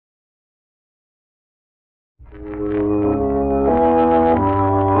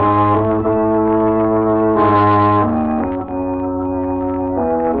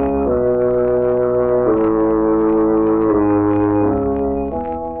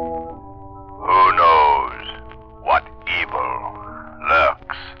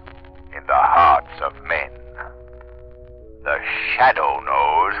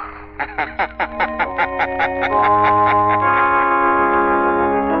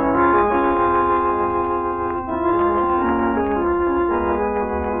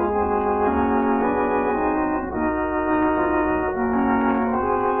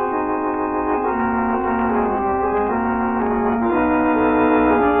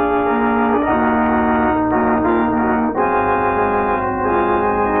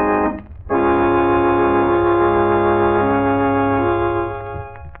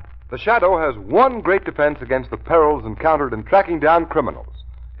The Shadow has one great defense against the perils encountered in tracking down criminals: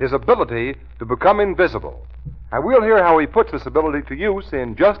 his ability to become invisible. And we'll hear how he puts this ability to use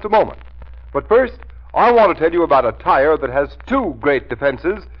in just a moment. But first, I want to tell you about a tire that has two great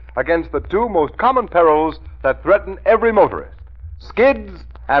defenses against the two most common perils that threaten every motorist: skids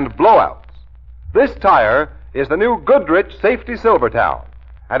and blowouts. This tire is the new Goodrich Safety Silvertown,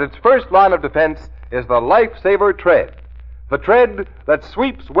 and its first line of defense is the Lifesaver Tread. The tread that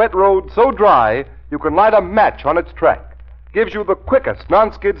sweeps wet roads so dry you can light a match on its track, gives you the quickest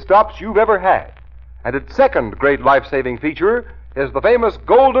non-skid stops you've ever had. And its second great life-saving feature is the famous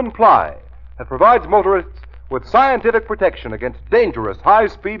Golden Ply that provides motorists with scientific protection against dangerous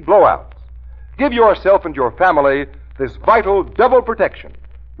high-speed blowouts. Give yourself and your family this vital double protection.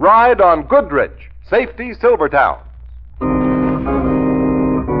 Ride on Goodrich Safety Silvertown.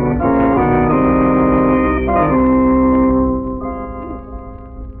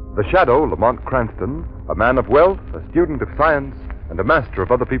 The Shadow, Lamont Cranston, a man of wealth, a student of science, and a master of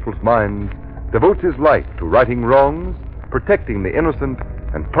other people's minds, devotes his life to righting wrongs, protecting the innocent,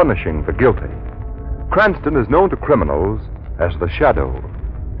 and punishing the guilty. Cranston is known to criminals as the Shadow.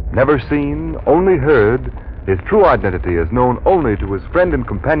 Never seen, only heard, his true identity is known only to his friend and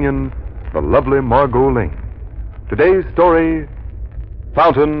companion, the lovely Margo Lane. Today's story,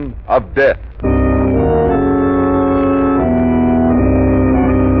 Fountain of Death.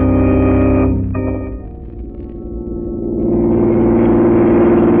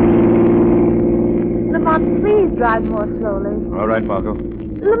 Drive more slowly. All right, Margo.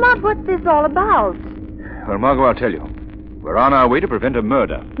 Lamont, what's this all about? Well, Margo, I'll tell you. We're on our way to prevent a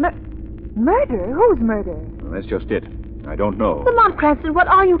murder. Murder? Whose murder? Well, that's just it. I don't know. Lamont Cranston, what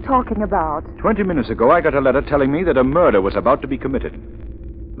are you talking about? 20 minutes ago, I got a letter telling me that a murder was about to be committed.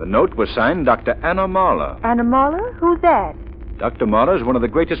 The note was signed Dr. Anna Marler. Anna Marler? Who's that? Dr. Marler is one of the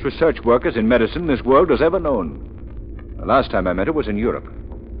greatest research workers in medicine this world has ever known. The last time I met her was in Europe.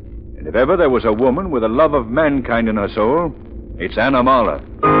 And if ever there was a woman with a love of mankind in her soul, it's Anna Marler.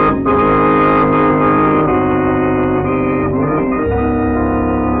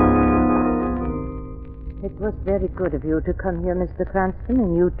 It was very good of you to come here, Mr. Cranston,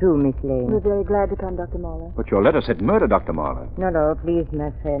 and you too, Miss Lane. We're very glad to come, Dr. Marler. But your letter said murder, Dr. Marler. No, please, my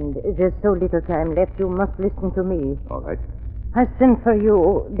friend. There's so little time left. You must listen to me. All right. I sent for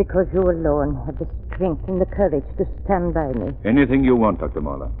you because you alone have the strength and the courage to stand by me. Anything you want, Dr.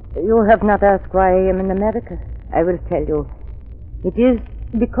 Marler. You have not asked why I am in America. I will tell you. It is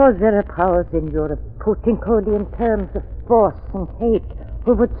because there are powers in Europe putting only in terms of force and hate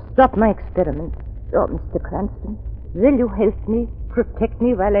who would stop my experiment. Oh, Mr. Cranston, will you help me, protect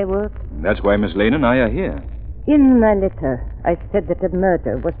me while I work? That's why Miss Lane and I are here. In my letter, I said that a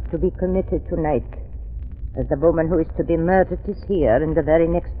murder was to be committed tonight. As the woman who is to be murdered is here in the very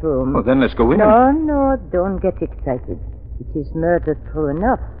next room. Well, then let's go in. No, don't get excited. It is murder true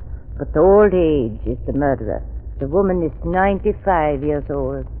enough, but old age is the murderer. The woman is 95 years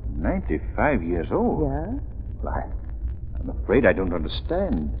old. 95 years old? Yeah? Why, I'm afraid I don't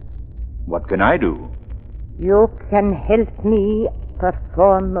understand. What can I do? You can help me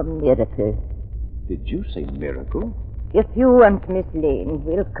perform a miracle. Did you say miracle? If you and Miss Lane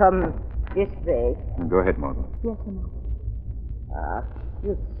will come this way. Go ahead, Margo. Yes, Lamont.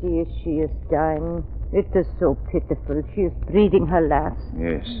 You see, she is dying. It is so pitiful. She is breathing her last.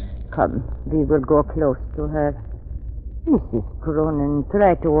 Yes. Come, we will go close to her. Mrs. Cronin,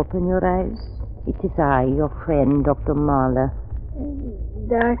 try to open your eyes. It is I, your friend, Dr. Marler.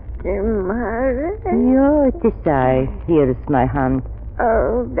 Dr. Marler? Yeah, it is I. Here is my hand.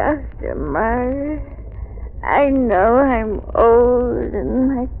 Oh, Dr. Marler, I know I'm old and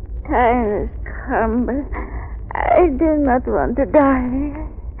my time has come, but I do not want to die.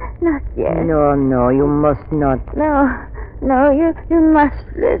 Not yet. No, you must not. No, you must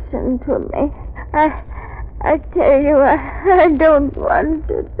listen to me. I tell you, I don't want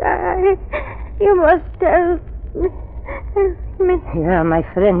to die. You must help me. Help me. Yeah, my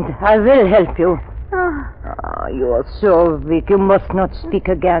friend, I will help you. Oh, You are so weak. You must not speak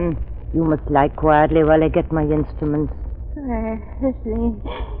again. You must lie quietly while I get my instruments. Leslie.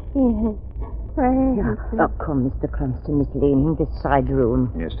 Yes. Yeah. Oh, come, Mr. Cranston is laying in this side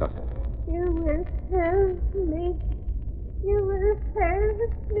room. Yes, Doctor. You will help me. You will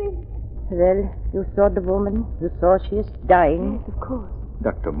help me. Well, you saw the woman. You saw she is dying. Of course.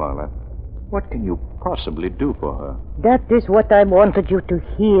 Dr. Marler, what can you possibly do for her? That is what I wanted you to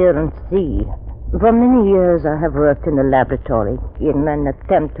hear and see. For many years I have worked in a laboratory in an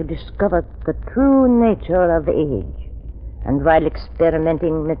attempt to discover the true nature of age. And while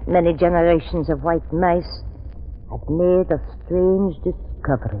experimenting with many generations of white mice, I've made a strange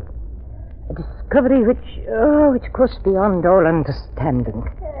discovery. A discovery which goes beyond all understanding.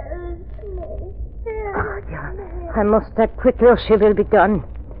 I must act quickly or she will be gone.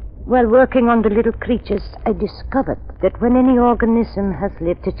 While working on the little creatures, I discovered that when any organism has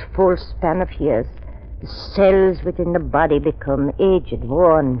lived its full span of years, the cells within the body become aged,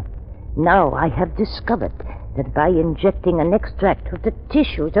 worn. Now I have discovered that by injecting an extract of the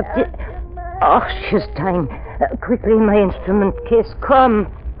tissues of the... Oh, she's dying. Quickly, my instrument case, come.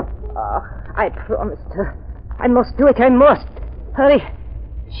 Oh, I promised her. I must do it, I must. Hurry.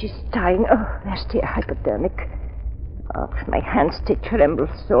 She's dying. Oh, there's the hypodermic. Oh, my hands, they tremble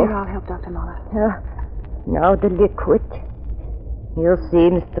so. Here, I'll help Dr. Marler. Now the liquid. You see,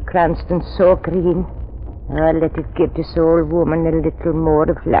 Mr. Cranston, so green. I'll let it give this old woman a little more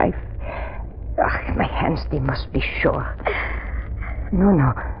of life. Oh, my hands, they must be sure.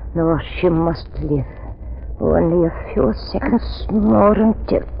 No, she must live. Only a few seconds more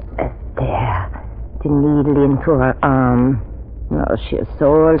until... there. The needle into her arm. No, she is so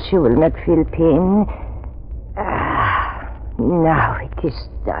old she will not feel pain. Now it is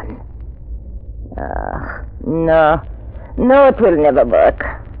done. No, it will never work.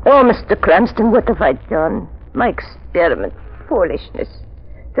 Oh, Mr. Cranston, what have I done? My experiment, foolishness.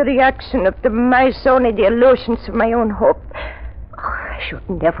 The reaction of the mice, only the illusions of my own hope. Oh, I should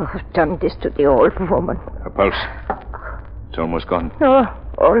never have done this to the old woman. Her pulse. It's almost gone. Oh,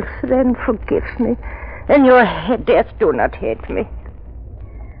 old friend, forgive me. And your death do not hate me.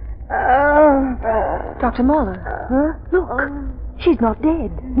 Dr. Marler. Huh? Look. She's not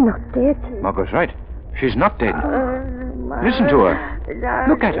dead. Not dead? Margot's right. She's not dead. Listen to her.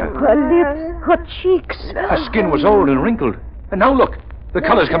 Look at her. Her lips, her cheeks. Her skin was old and wrinkled. And now look. The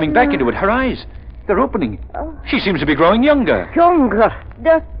color's coming back into it. Her eyes. They're opening. She seems to be growing younger. Younger.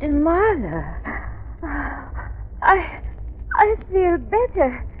 Dr. Marler. I feel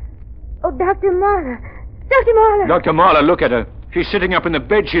better. Oh, Dr. Marler. Dr. Marler. Dr. Marler, look at her. She's sitting up in the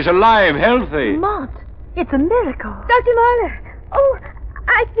bed. She's alive, healthy. Mont, it's a miracle. Dr. Marler. Oh,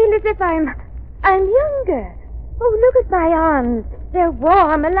 I feel as if I'm younger. Oh, look at my arms. They're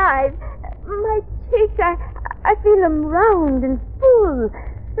warm, alive. My cheeks, I feel them round and full,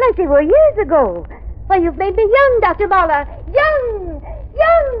 like they were years ago. Why, you've made me young, Dr. Marler. Young!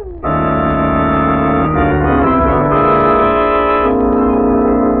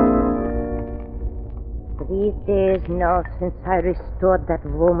 These days now since I restored that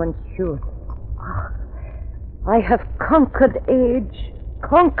woman's youth. I have conquered age.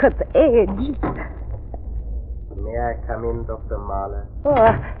 May I come in, Dr. Marler?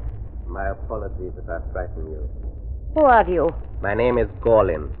 My apologies if I frighten you. Who are you? My name is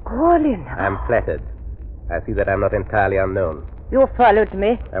Gorlin. Gorlin? I'm flattered. I see that I'm not entirely unknown. You followed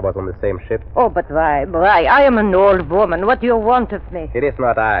me? I was on the same ship. Oh, but why? I am an old woman. What do you want of me? It is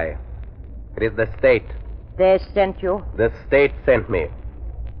not I. It is the state. They sent you? The state sent me.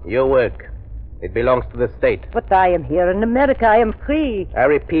 Your work. It belongs to the state. But I am here in America. I am free. I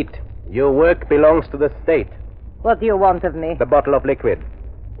repeat, your work belongs to the state. What do you want of me? The bottle of liquid.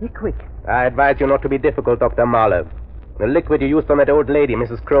 Liquid? I advise you not to be difficult, Dr. Marler. The liquid you used on that old lady,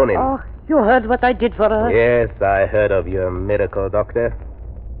 Mrs. Cronin. Oh, you heard what I did for her? Yes, I heard of your miracle, Doctor.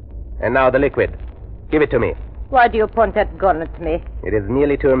 And now the liquid. Give it to me. Why do you point that gun at me? It is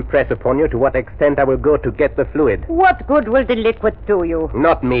merely to impress upon you to what extent I will go to get the fluid. What good will the liquid do you?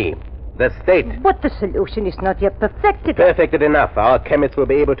 Not me. The state. But the solution is not yet perfected. Perfected enough. Our chemists will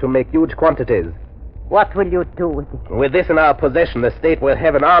be able to make huge quantities. What will you do with it? With this in our possession, the state will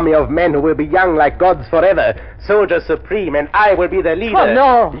have an army of men who will be young like gods forever, soldiers supreme, and I will be their leader. Oh,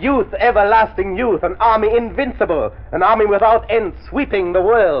 no. Youth, everlasting youth, an army invincible, an army without end, sweeping the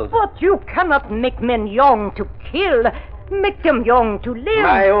world. But you cannot make men young to kill. Make them young to live.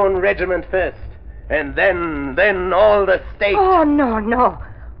 My own regiment first, and then all the state. Oh, no.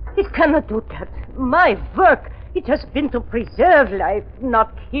 It cannot do that. My work, it has been to preserve life,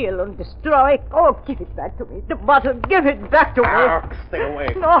 not kill and destroy. Oh, give it back to me. The bottle, give it back to me. Stay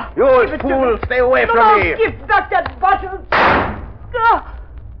away. No. You old fool, stay away from me. Give back that bottle.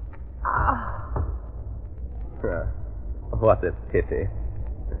 What a pity.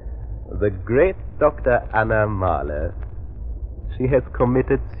 The great Dr. Anna Marler. She has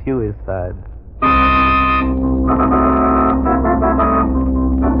committed suicide.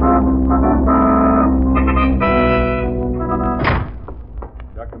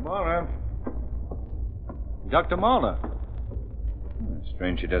 Dr. Marler. Dr. Marler.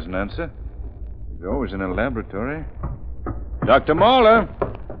 Strange she doesn't answer. She's always in a laboratory. Dr. Marler.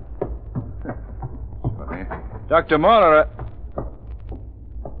 Funny. Dr. Marler.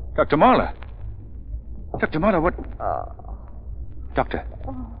 Dr. Marler. Dr. Marler, what? Doctor.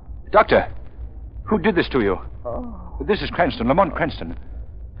 Doctor. Who did this to you? This is Cranston, Lamont Cranston.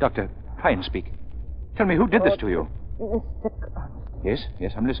 Doctor, try and speak. Tell me, who did this to you? Mr. Cranston.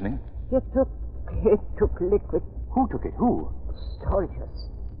 Yes, I'm listening. He took liquid. Who took it? Who? Soldiers.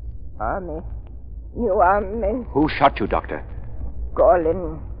 Army. New army. Who shot you, Doctor?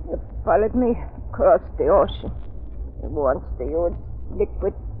 Gorlin followed me across the ocean. He wants to use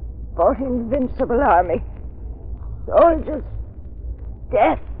liquid for invincible army. Soldiers.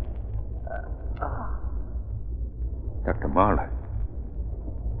 Death. Dr. Marler.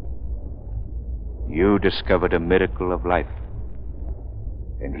 You discovered a miracle of life.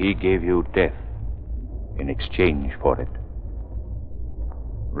 And he gave you death in exchange for it.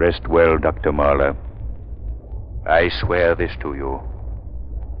 Rest well, Dr. Marler. I swear this to you.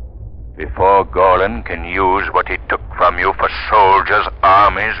 Before Gorlin can use what he took from you for soldiers,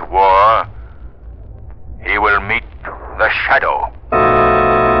 armies, war, he will meet the Shadow.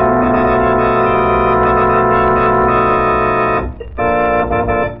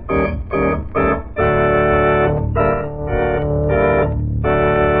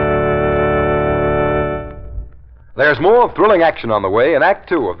 There's more thrilling action on the way in Act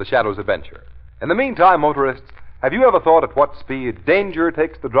 2 of The Shadow's adventure. In the meantime, motorists, have you ever thought at what speed danger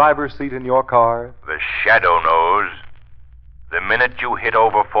takes the driver's seat in your car? The Shadow knows. The minute you hit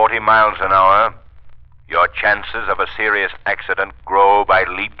over 40 miles an hour, your chances of a serious accident grow by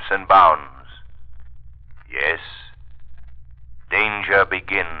leaps and bounds. Yes, danger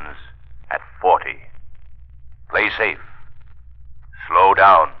begins at 40. Play safe. Slow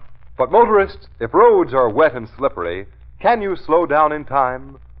down. But motorists, if roads are wet and slippery, can you slow down in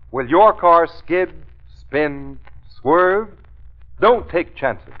time? Will your car skid, spin, swerve? Don't take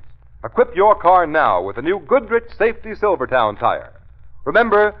chances. Equip your car now with the new Goodrich Safety Silvertown tire.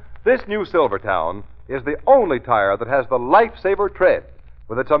 Remember, this new Silvertown is the only tire that has the Lifesaver tread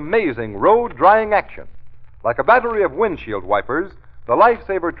with its amazing road-drying action. Like a battery of windshield wipers, the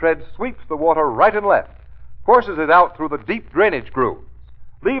Lifesaver tread sweeps the water right and left, forces it out through the deep drainage grooves,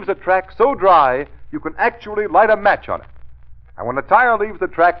 leaves a track so dry you can actually light a match on it. And when the tire leaves the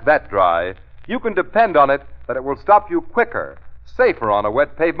track that dry, you can depend on it that it will stop you quicker, safer on a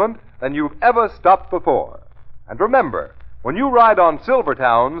wet pavement than you've ever stopped before. And remember, when you ride on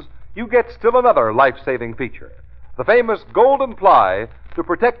Silvertowns, you get still another life-saving feature, the famous golden ply to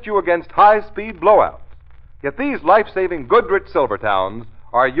protect you against high-speed blowouts. Yet these life-saving Goodrich Silvertowns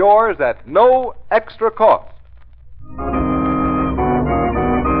are yours at no extra cost.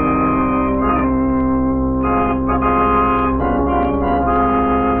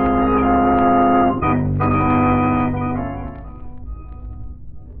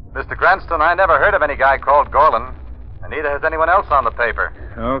 Mr. Cranston, I never heard of any guy called Gorlin, and neither has anyone else on the paper.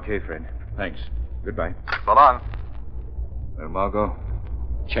 Okay, Fred. Thanks. Goodbye. So long. Well, Margo,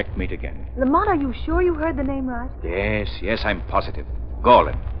 checkmate again. Lamont, are you sure you heard the name right? Yes, I'm positive.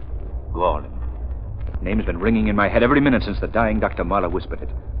 Gorlin. That name's been ringing in my head every minute since the dying Dr. Marler whispered it.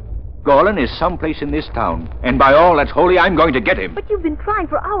 Gorlin is someplace in this town, and by all that's holy, I'm going to get him. But you've been trying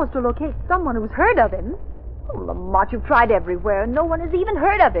for hours to locate someone who's heard of him. Oh, Lamont, you've tried everywhere, and no one has even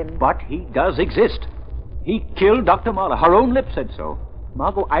heard of him. But he does exist. He killed Dr. Marler. Her own lips said so.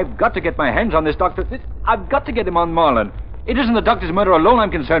 Margo, I've got to get my hands on this doctor. I've got to get him on Marler. It isn't the doctor's murder alone I'm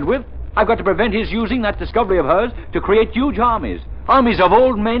concerned with. I've got to prevent his using that discovery of hers to create huge armies. Armies of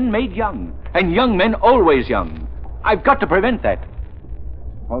old men made young, and young men always young. I've got to prevent that.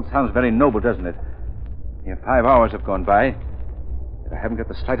 All sounds very noble, doesn't it? Here, 5 hours have gone by. I haven't got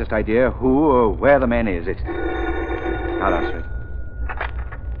the slightest idea who or where the man is. I'll answer it.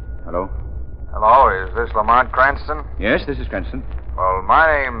 Hello? Hello, is this Lamont Cranston? Yes, this is Cranston. Well,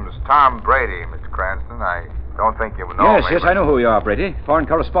 my name's Tom Brady, Mr. Cranston. I don't think you know me. Yes, I know who you are, Brady. Foreign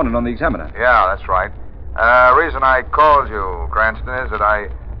correspondent on the Examiner. Yeah, that's right. Reason I called you, Cranston, is that I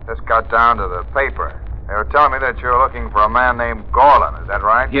Just got down to the paper. They were telling me that you're looking for a man named Gorlin. Is that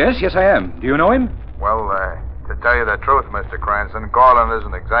right? Yes, I am. Do you know him? Well, to tell you the truth, Mr. Cranston, Gorlin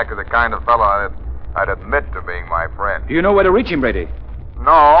isn't exactly the kind of fellow I'd admit to being my friend. Do you know where to reach him, Brady?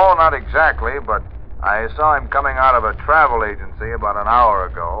 No, not exactly, but I saw him coming out of a travel agency about an hour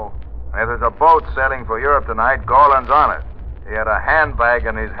ago. If there's a boat sailing for Europe tonight, Gorlin's on it. He had a handbag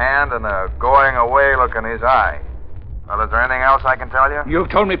in his hand and a going-away look in his eye. Well, is there anything else I can tell you? You've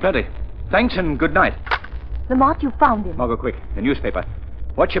told me plenty. Thanks and good night. Lamont, you found him. Margo, quick. The newspaper.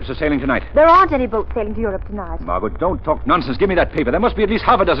 What ships are sailing tonight? There aren't any boats sailing to Europe tonight. Margo, don't talk nonsense. Give me that paper. There must be at least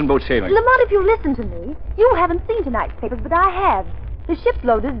half a dozen boats sailing. Lamont, if you listen to me, you haven't seen tonight's papers, but I have. The ship's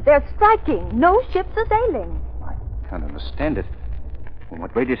loaded. They're striking. No ships are sailing. I can't understand it. From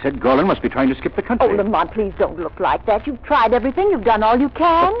what Brady said, Gorlin must be trying to skip the country. Oh, Lamont, please don't look like that. You've tried everything. You've done all you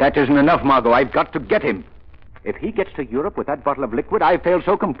can. But that isn't enough, Margo. I've got to get him. If he gets to Europe with that bottle of liquid, I've failed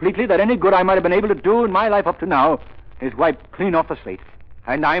so completely that any good I might have been able to do in my life up to now is wiped clean off the slate.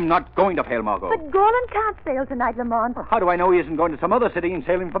 And I'm not going to fail, Margo. But Gorlin can't sail tonight, Lamont. How do I know he isn't going to some other city and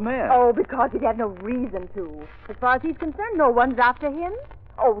sailing from there? Oh, because he'd have no reason to. As far as he's concerned, no one's after him.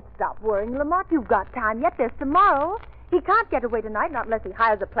 Oh, stop worrying, Lamont. You've got time yet. There's tomorrow. He can't get away tonight, not unless he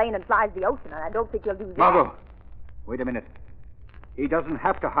hires a plane and flies the ocean, and I don't think he'll do that. Margo, wait a minute. He doesn't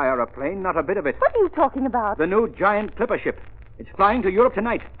have to hire a plane, not a bit of it. What are you talking about? The new giant clipper ship. It's flying to Europe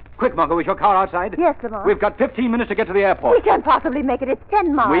tonight. Quick, Margo, is your car outside? Yes, Lamont. We've got 15 minutes to get to the airport. We can't possibly make it. It's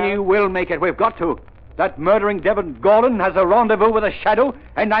 10 miles. We will make it. We've got to. That murdering devil Gorlin has a rendezvous with a shadow,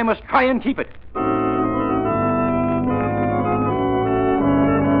 and I must try and keep it.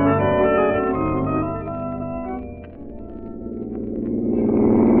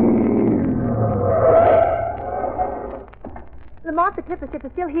 Lamont, the clipper ship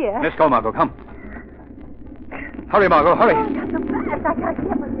is still here. Let's go, Margo. Come. Hurry, Margo, hurry. Oh, not so fast. I can't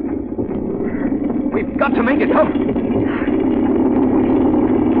get one. We've got to make it. Come.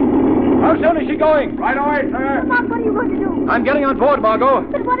 How soon is she going? Right away, sir. Lamont, what are you going to do? I'm getting on board, Margo.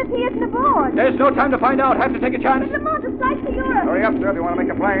 But what if he isn't aboard? There's no time to find out. Have to take a chance. But Lamont, the flight to Europe. Hurry up, sir, if you want to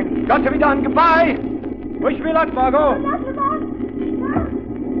make a plane. Got to be done. Goodbye. Wish me luck, Margo. Lamont.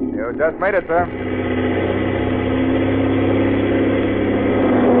 You just made it, sir.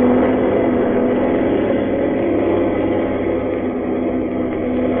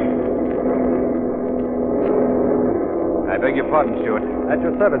 I beg your pardon, Stewart. At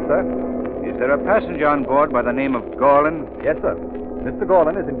your service, sir. Is there a passenger on board by the name of Gorlin? Yes, sir. Mr.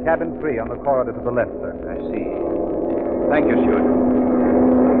 Gorlin is in cabin 3 on the corridor to the left, sir. I see. Thank you, Stewart.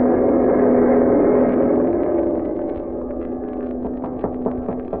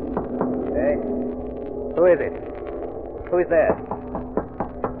 Hey, who is it? Who is there?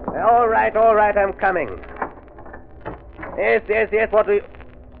 All right, I'm coming. Yes, what do you...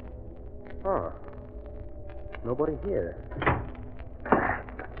 Oh, nobody here.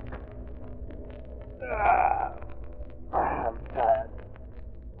 I'm tired.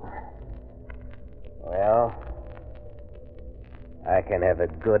 Well, I can have a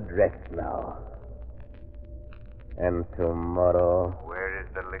good rest now. And tomorrow... Where is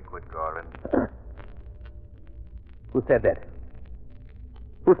the liquid, Gorlin? Who said that?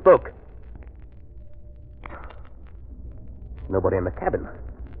 Who spoke? Nobody in the cabin.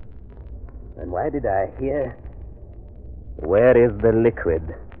 And why did I hear... Where is the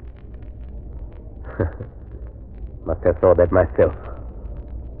liquid? Must have thought that myself.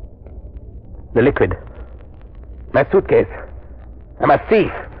 The liquid. My suitcase. I'm a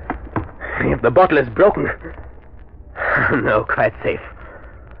thief. If the bottle is broken... No, quite safe.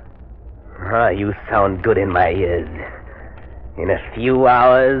 Ah, you sound good in my ears. In a few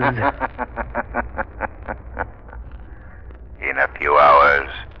hours... In a few hours.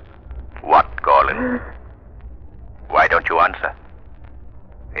 What, Gorlin? Why don't you answer?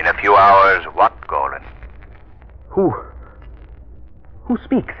 In a few hours, what, Gorlin? Who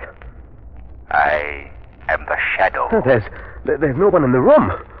speaks? I am the shadow. There's no one in the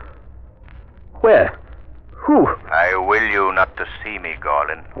room. Where? Who? I will you not to see me,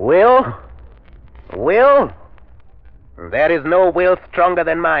 Gorlin. Will? Will? There is no will stronger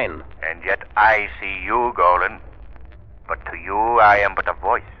than mine. And yet I see you, Gorlin. But to you I am but a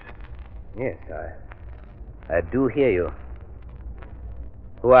voice. Yes, I do hear you.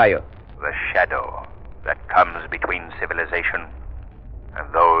 Who are you? The shadow that comes between civilization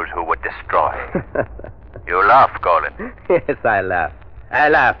and those who would destroy. You laugh, Gorlin. Yes, I laugh. I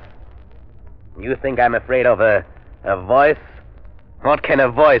laugh. You think I'm afraid of a voice? What can a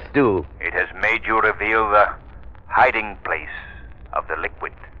voice do? It has made you reveal the hiding place of the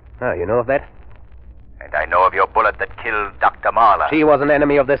liquid. Oh, you know of that? And I know of your bullet that killed Dr. Marler. She was an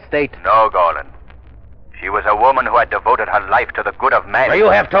enemy of the state. No, Gorlin. She was a woman who had devoted her life to the good of man. Now, you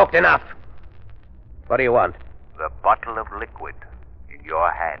have talked enough. What do you want? The bottle of liquid in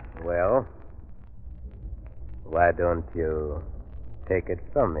your hand. Well, why don't you take it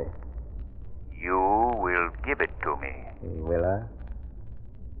from me? You will give it to me. Will I?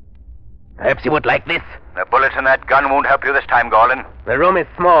 Perhaps you would like this. The bullets in that gun won't help you this time, Gorlin. The room is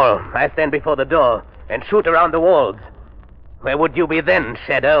small. I stand before the door and shoot around the walls. Where would you be then,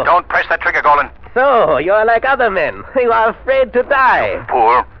 Shadow? Don't press that trigger, Gorlin. So, you are like other men. You are afraid to die.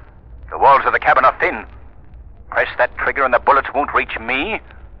 Fool. The walls of the cabin are thin. Press that trigger and the bullets won't reach me.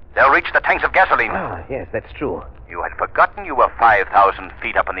 They'll reach the tanks of gasoline. Ah, yes, that's true. You had forgotten you were 5,000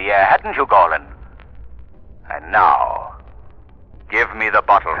 feet up in the air, hadn't you, Gorlin? And now, give me the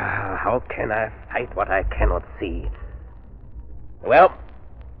bottle. How can I fight what I cannot see? Well,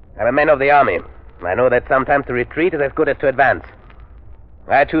 I'm a man of the army. I know that sometimes to retreat is as good as to advance.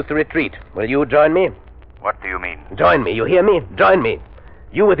 I choose to retreat. Will you join me? What do you mean? Join me, you hear me? Join me.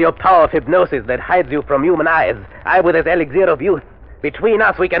 You with your power of hypnosis that hides you from human eyes. I with this elixir of youth. Between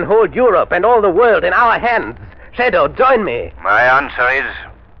us we can hold Europe and all the world in our hands. Shadow, join me. My answer is,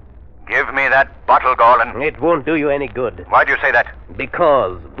 give me that bottle, Gorlin. It won't do you any good. Why do you say that?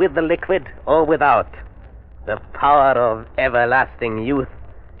 Because, with the liquid or without, the power of everlasting youth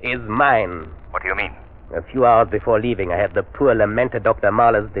is mine. What do you mean? A few hours before leaving, I had the poor lamented Dr.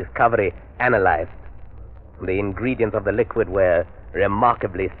 Marler's discovery analyzed. The ingredients of the liquid were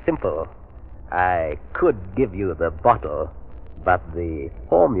remarkably simple. I could give you the bottle, but the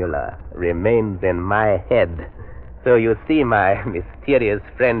formula remains in my head. So you see, my mysterious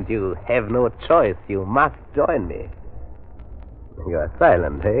friend, you have no choice. You must join me. You are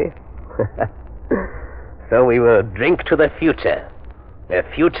silent, eh? So we will drink to the future. A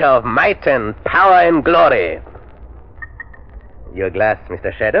future of might and power and glory. Your glass,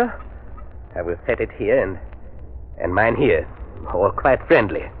 Mr. Shadow. I will set it here and mine here. All quite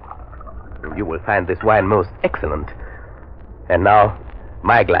friendly. You will find this wine most excellent. And now,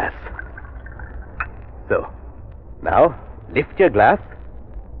 my glass. So, now, lift your glass.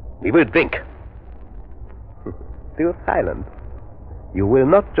 We will drink. Still silent. You will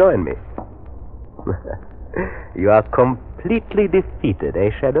not join me. You are completely defeated, eh,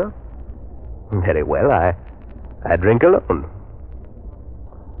 Shadow? Very well, I drink alone.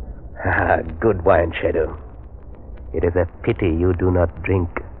 Good wine, Shadow. It is a pity you do not drink.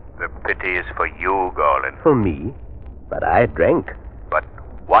 The pity is for you, Gorlin. For me? But I drank. But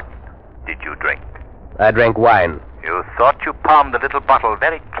what did you drink? I drank wine. You thought you palmed the little bottle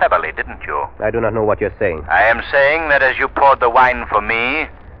very cleverly, didn't you? I do not know what you're saying. I am saying that as you poured the wine for me,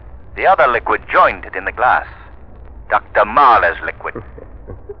 the other liquid joined it in the glass. Dr. Marler's liquid.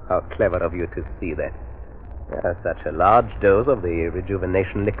 How clever of you to see that. Such a large dose of the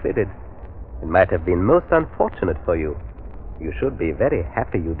rejuvenation liquid, it might have been most unfortunate for you. You should be very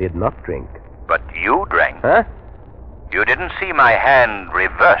happy you did not drink. But you drank. Huh? You didn't see my hand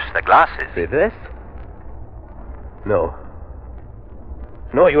reverse the glasses. Reverse? No.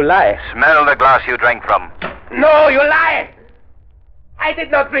 No, you lie. Smell the glass you drank from. No, you lie! I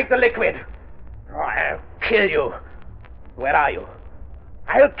did not drink the liquid. Oh, I'll kill you. Where are you?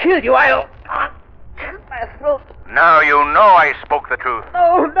 I'll kill you. I'll cut my throat. Now you know I spoke the truth.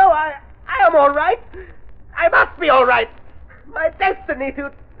 No, I am all right. I must be all right. My destiny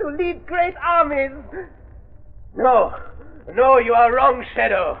to lead great armies. No, you are wrong,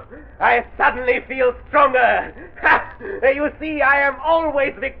 Shadow. I suddenly feel stronger. Ha! You see, I am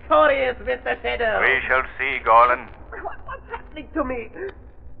always victorious, Mr. Shadow. We shall see, Gorlin. What's happening to me?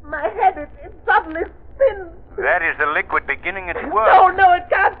 My head, it suddenly spins. That is the liquid beginning its work. No, it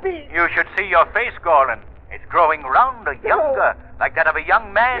can't be. You should see your face, Gorlin. It's growing rounder, younger, like that of a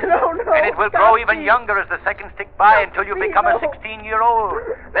young man. No, and it will grow even younger as the seconds tick by until you become a 16-year-old,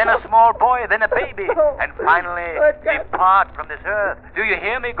 then a small boy, then a baby, and finally depart from this earth. Do you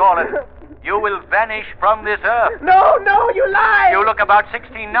hear me, Gorlin? You will vanish from this earth. No, you lie. You look about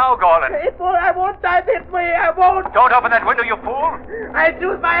 16 now, Gorlin. I won't die this way. I won't. Don't open that window, you fool. I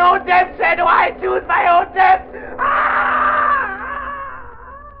choose my own death, Shadow. I choose my own death. Ah!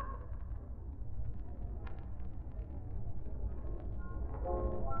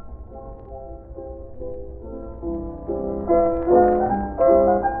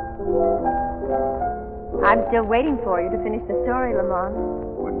 I'm still waiting for you to finish the story, Lamont.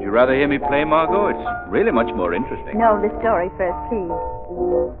 Wouldn't you rather hear me play, Margot? It's really much more interesting. No, the story first, please.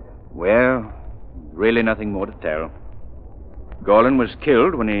 Well, really nothing more to tell. Gorlin was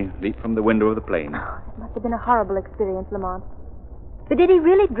killed when he leaped from the window of the plane. It must have been a horrible experience, Lamont. But did he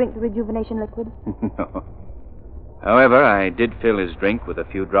really drink the rejuvenation liquid? No. However, I did fill his drink with a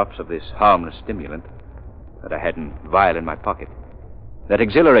few drops of this harmless stimulant that I had in a vial in my pocket. That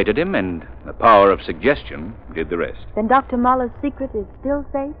exhilarated him, and the power of suggestion did the rest. Then Dr. Marler's secret is still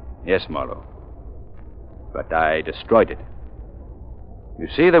safe? Yes, Marlowe. But I destroyed it. You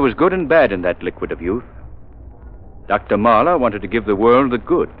see, there was good and bad in that liquid of youth. Dr. Marler wanted to give the world the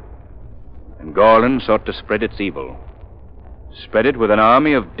good, and Gorlin sought to spread its evil. Spread it with an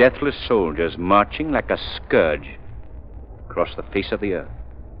army of deathless soldiers marching like a scourge across the face of the earth.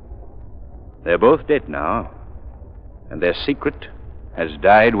 They're both dead now, and their secret has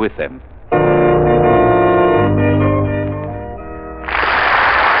died with them.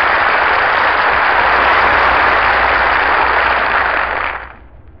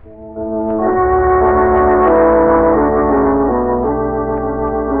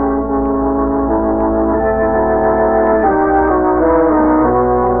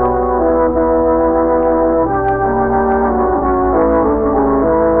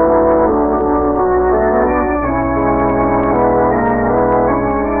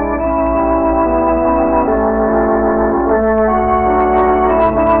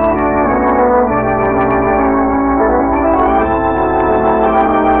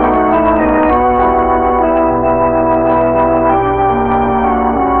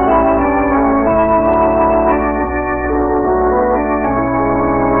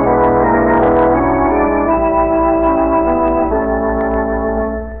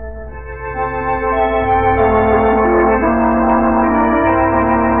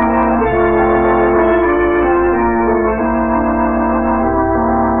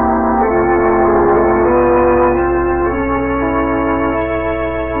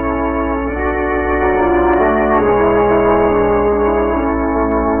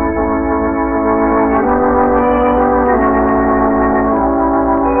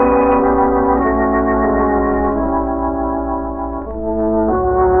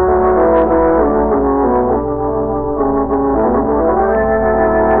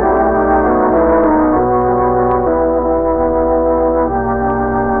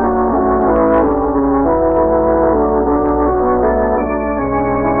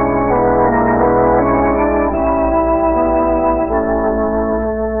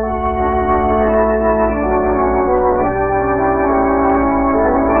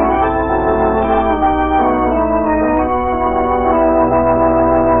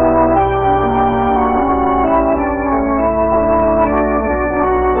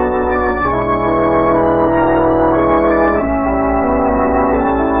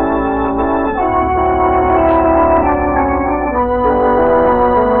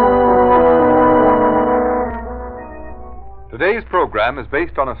 Today's program is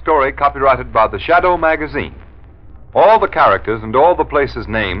based on a story copyrighted by the Shadow magazine. All the characters and all the places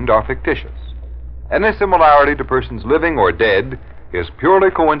named are fictitious. Any similarity to persons living or dead is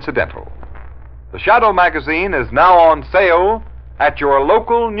purely coincidental. The Shadow magazine is now on sale at your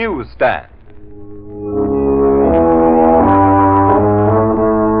local newsstand.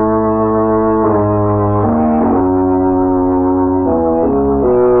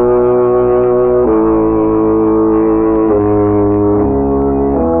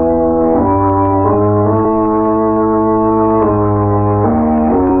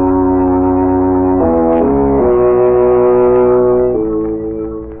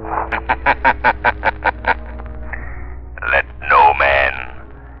 Let no man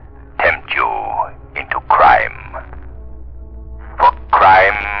tempt you into crime. For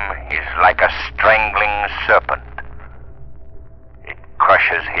crime is like a strangling serpent. It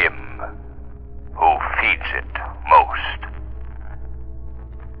crushes him who feeds it most.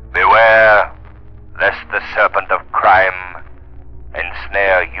 Beware lest the serpent of crime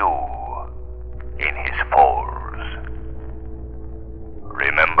ensnare you in his folds.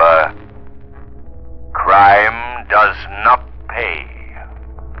 Remember, crime does not pay.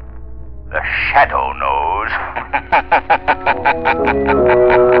 The shadow knows.